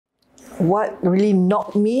what really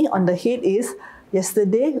knocked me on the head is,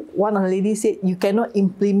 yesterday, one of the ladies said, you cannot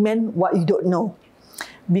implement what you don't know.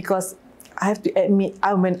 Because I have to admit,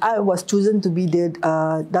 when I was chosen to be the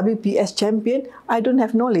WPS champion, I don't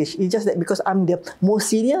have knowledge. It's just that because I'm the most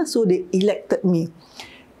senior, so they elected me.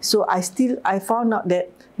 So I found out that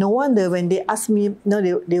no wonder when they asked me,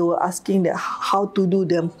 they were asking that how to do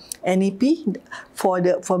the NAP for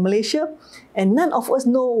Malaysia, and none of us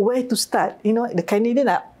know where to start. The Canadians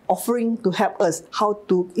are offering to help us how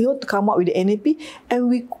to to come up with the NAP, and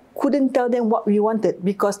we couldn't tell them what we wanted,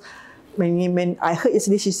 because when I heard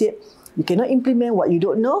yesterday, she said, you cannot implement what you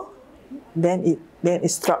don't know, then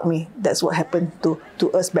it struck me. That's what happened to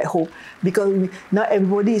us back home. Because now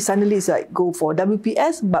everybody suddenly is like go for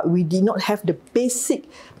WPS, but we did not have the basic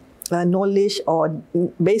knowledge or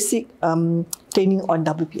basic training on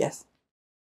WPS.